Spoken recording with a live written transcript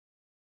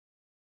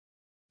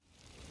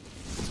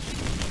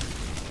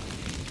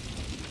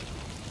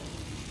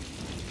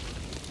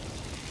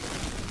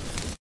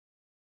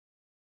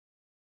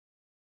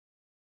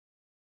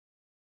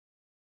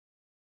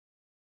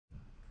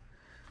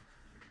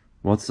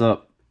What's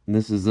up?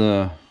 This is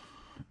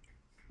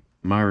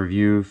my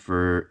review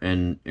for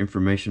and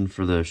information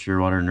for the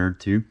Shearwater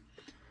NERD II.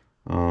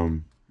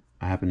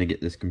 I happened to get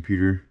this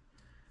computer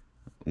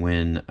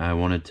when I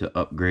wanted to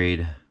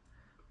upgrade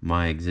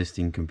my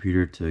existing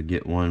computer to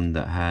get one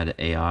that had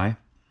AI,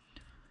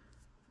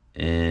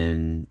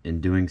 and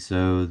in doing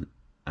so,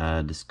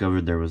 I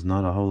discovered there was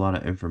not a whole lot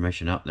of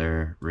information out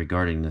there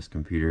regarding this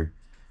computer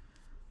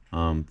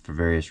for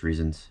various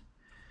reasons.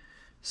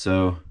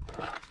 So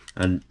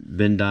I've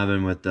been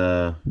diving with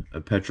a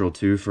Petrol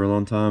 2 for a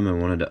long time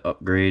and wanted to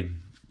upgrade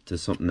to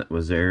something that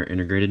was air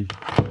integrated.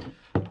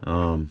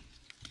 The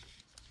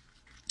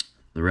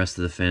rest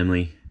of the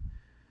family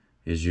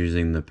is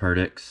using the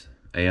Perdix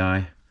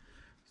AI,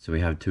 so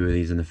we have two of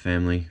these in the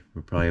family.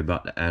 We're probably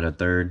about to add a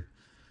third.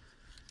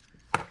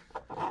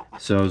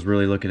 So I was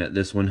really looking at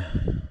this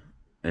one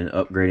and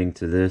upgrading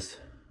to this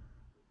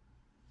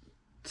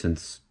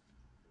since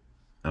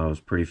I was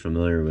pretty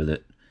familiar with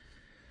it.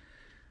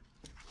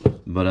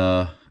 But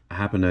I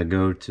happened to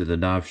go to the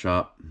dive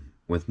shop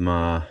with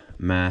my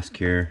mask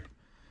here.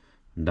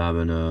 I'm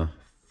diving a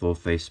full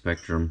face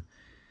spectrum,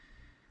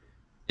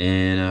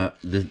 and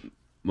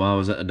while I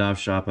was at the dive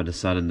shop, I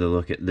decided to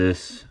look at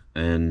this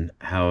and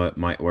how it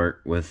might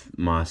work with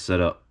my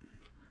setup.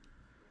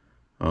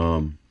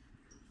 And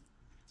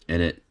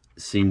it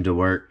seemed to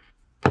work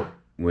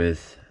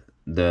with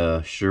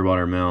the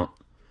Shearwater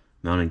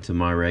mounting to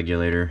my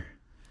regulator,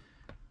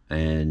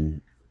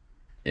 and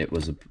it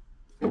was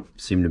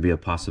seemed to be a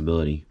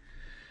possibility.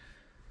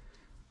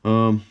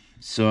 So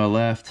I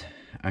left.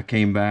 I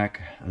came back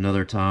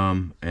another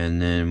time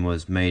and then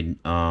was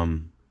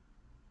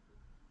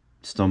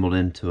stumbled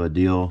into a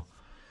deal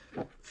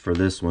for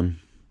this one.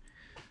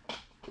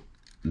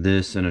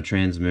 This and a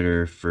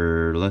transmitter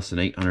for less than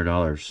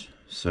 $800.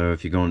 So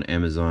if you go on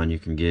Amazon, you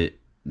can get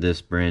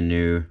this brand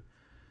new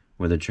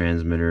with a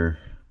transmitter.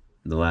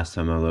 The last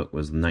time I looked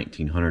was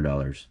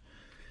 $1,900.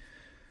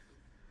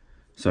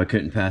 So I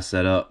couldn't pass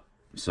that up,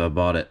 so I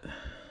bought it.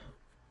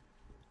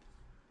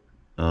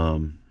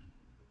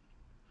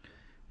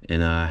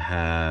 And I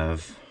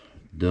have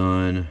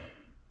done,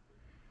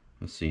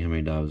 let's see how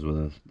many dives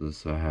with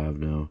this I have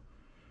now.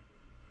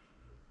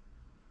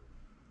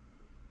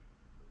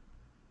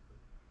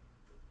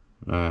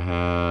 I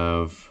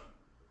have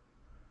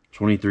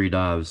 23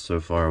 dives so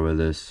far with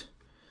this.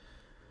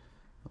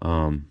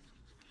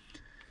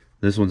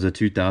 This one's a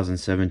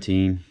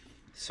 2017,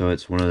 so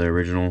it's one of the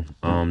original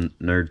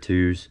Nerd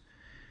 2s.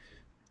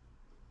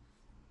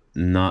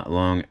 Not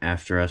long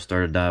after I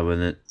started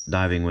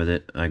diving with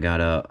it, I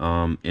got a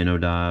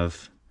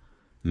InnoDive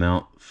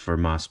mount for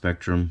my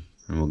Spectrum,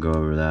 and we'll go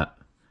over that.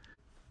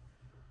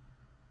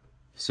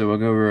 So we'll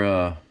go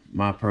over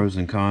my pros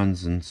and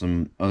cons and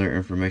some other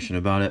information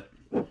about it.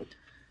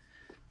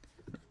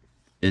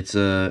 It's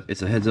a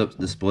heads-up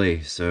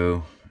display,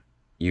 so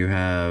you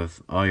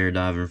have all your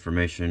dive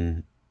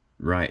information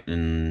right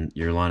in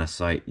your line of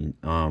sight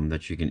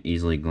that you can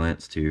easily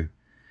glance to.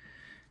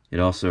 It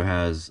also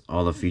has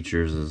all the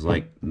features as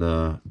like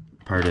the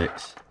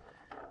Perdix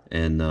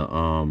and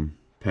the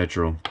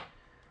Petrol,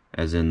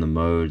 as in the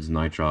modes,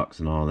 nitrox,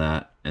 and all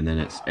that. And then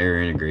it's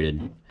air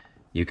integrated.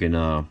 You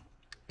can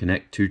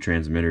connect two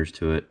transmitters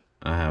to it.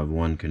 I have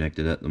one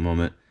connected at the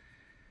moment.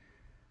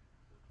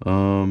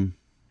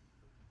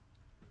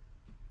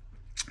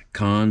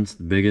 Cons,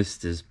 the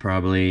biggest is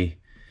probably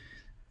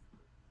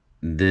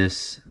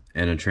this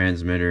and a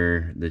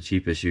transmitter. The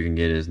cheapest you can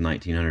get is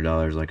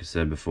 $1,900, like I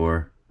said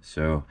before.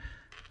 So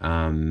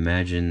I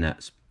imagine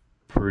that's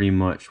pretty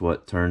much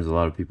what turns a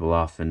lot of people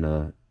off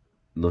into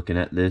looking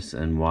at this,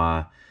 and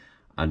why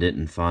I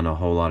didn't find a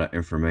whole lot of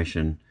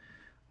information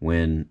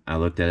when I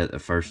looked at it the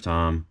first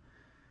time,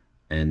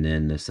 and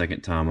then the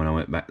second time when I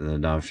went back to the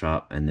dive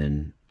shop and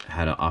then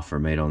had an offer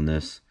made on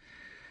this.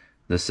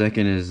 The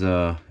second is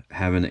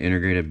having the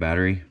integrated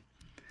battery.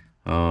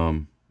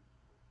 You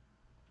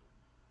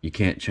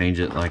can't change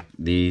it like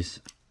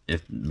these.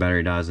 If the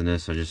battery dies in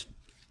this, I just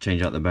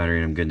change out the battery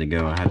and I'm good to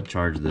go. I had to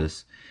charge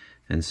this,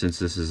 and since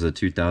this is a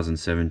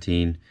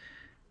 2017,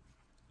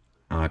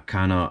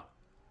 kind of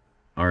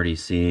already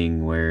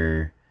seeing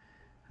where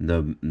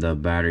the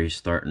battery's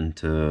starting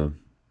to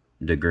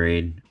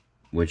degrade,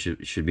 which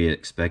it should be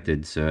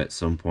expected. So at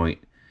some point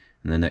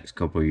in the next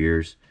couple of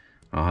years,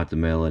 I'll have to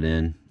mail it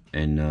in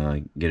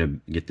and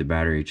get the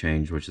battery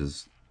changed, which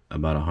is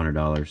about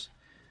 $100.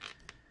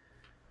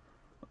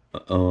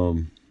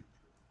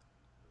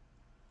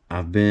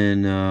 I've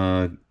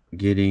been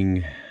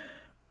getting,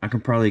 I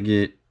can probably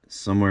get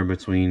somewhere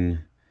between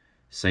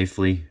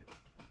safely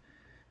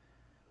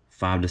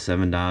 5 to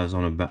 7 dives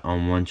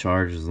on one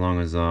charge, as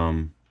long as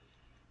I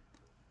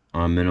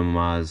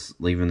minimize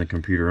leaving the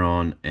computer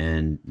on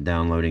and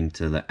downloading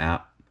to the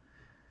app.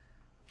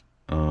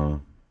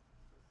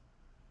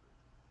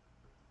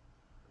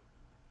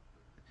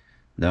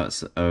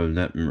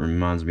 That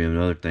reminds me of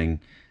another thing.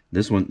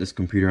 This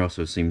computer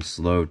also seems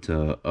slow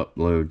to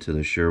upload to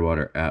the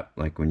Shearwater app,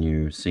 like when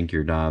you sync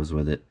your dives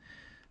with it.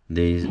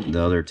 The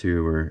other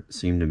two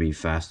seem to be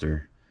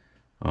faster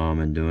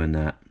in doing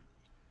that.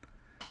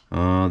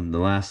 The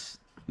last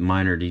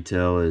minor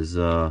detail is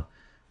the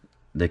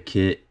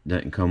kit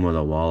doesn't come with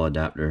a wall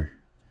adapter.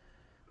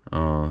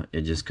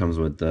 It just comes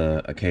with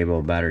a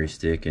cable, battery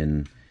stick,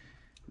 and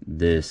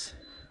this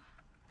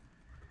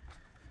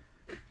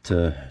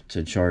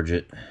to charge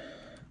it.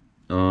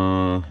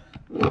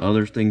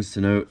 Other things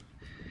to note: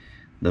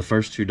 the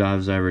first 2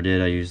 dives I ever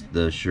did, I used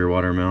the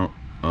Shearwater mount,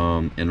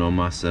 and on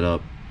my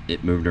setup,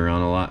 it moved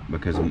around a lot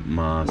because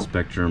my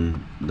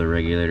Spectrum, the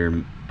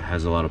regulator,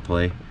 has a lot of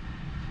play.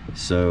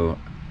 So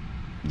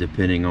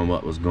depending on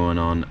what was going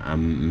on, I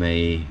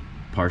may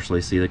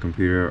partially see the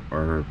computer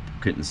or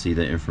couldn't see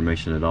the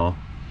information at all.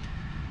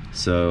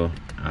 So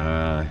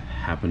I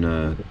happened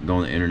to go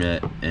on the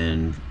internet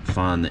and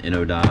find the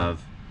NO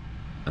dive,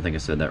 I think I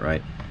said that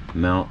right,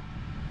 mount.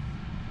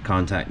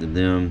 Contacted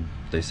them,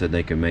 they said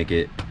they could make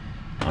it,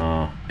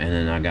 and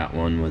then I got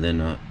one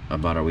within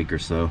about a week or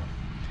so,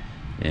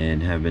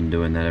 and have been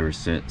doing that ever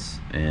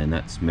since, and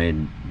that's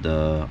made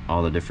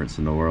all the difference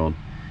in the world.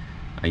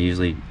 I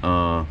usually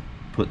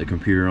put the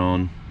computer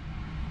on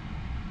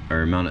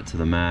or mount it to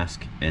the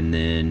mask, and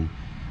then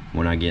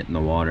when I get in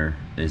the water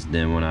is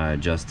then when I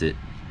adjust it,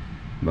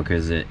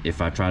 because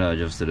if I try to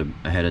adjust it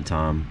ahead of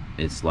time,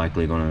 it's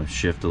likely going to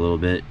shift a little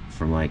bit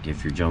from, like,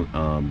 if you're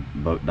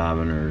boat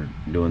diving or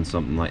doing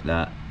something like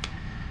that.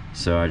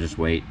 So I just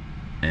wait,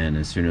 and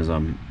as soon as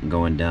I'm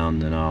going down,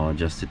 then I'll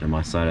adjust it to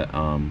my side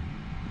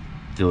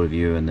field of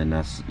view, and then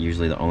that's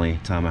usually the only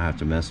time I have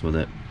to mess with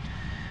it.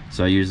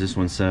 So I use this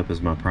one set up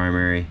as my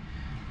primary.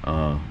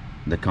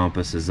 The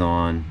compass is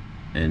on,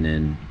 and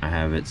then I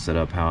have it set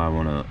up how I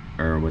want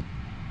to, or with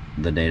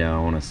the data I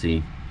want to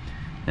see.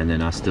 And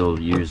then I still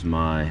use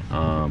my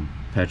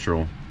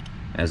petrol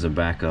as a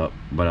backup,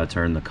 but I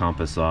turn the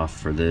compass off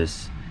for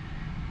this,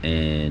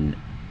 and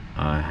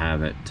I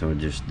have it to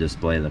just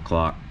display the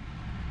clock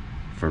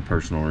for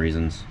personal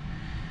reasons.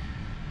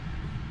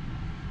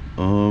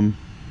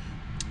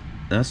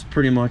 That's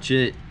pretty much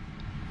it.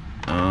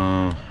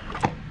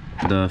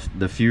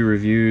 The few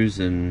reviews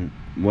and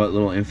what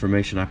little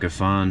information I could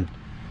find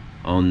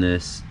on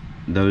this,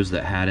 those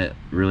that had it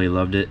really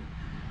loved it.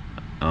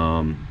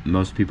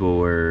 Most people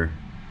were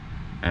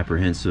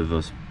apprehensive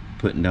of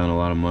putting down a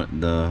lot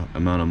of the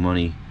amount of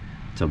money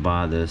to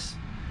buy this,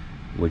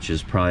 which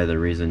is probably the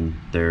reason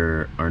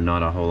there are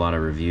not a whole lot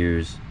of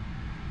reviews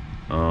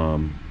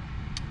and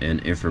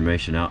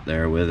information out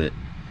there with it.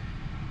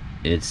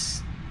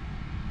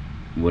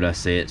 Would I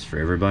say it's for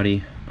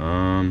everybody?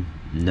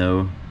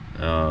 No.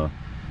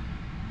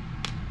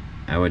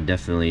 I would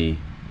definitely,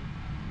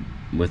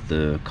 with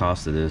the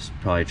cost of this,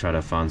 probably try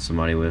to find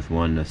somebody with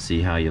one to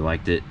see how you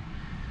liked it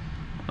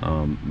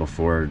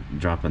before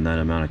dropping that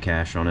amount of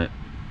cash on it,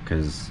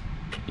 because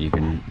you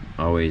can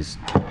always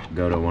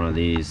go to one of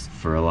these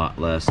for a lot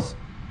less,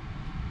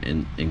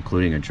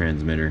 including a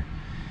transmitter.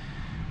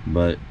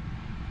 But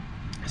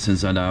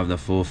since I dive the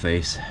full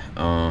face,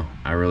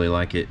 I really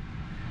like it,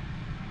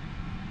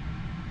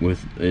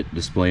 with it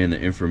displaying the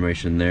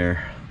information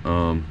there.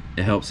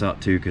 It helps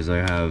out too because I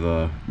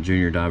have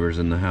junior divers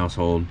in the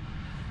household,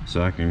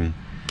 so I can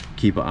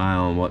keep an eye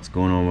on what's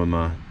going on with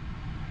my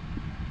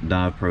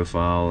dive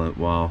profile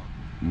while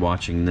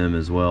watching them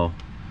as well,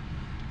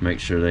 make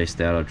sure they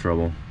stay out of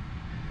trouble.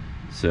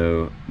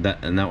 So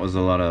that was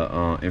a lot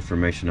of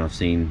information I've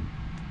seen,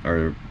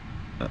 or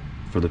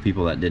for the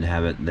people that did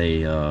have it,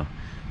 they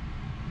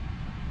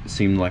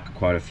seemed like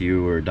quite a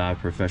few were dive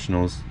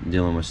professionals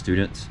dealing with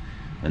students,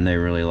 and they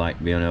really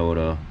like being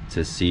able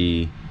to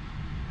see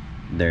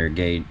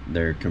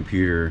their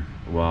computer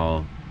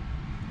while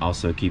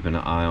also keeping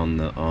an eye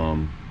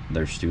on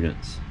their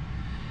students.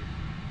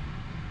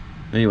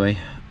 Anyway,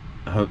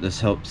 I hope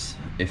this helps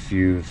if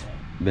you've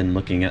been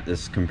looking at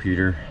this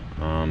computer.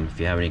 If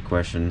you have any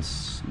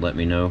questions, let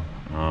me know.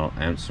 I'll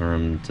answer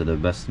them to the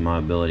best of my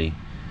ability.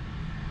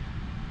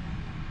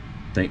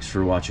 Thanks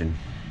for watching.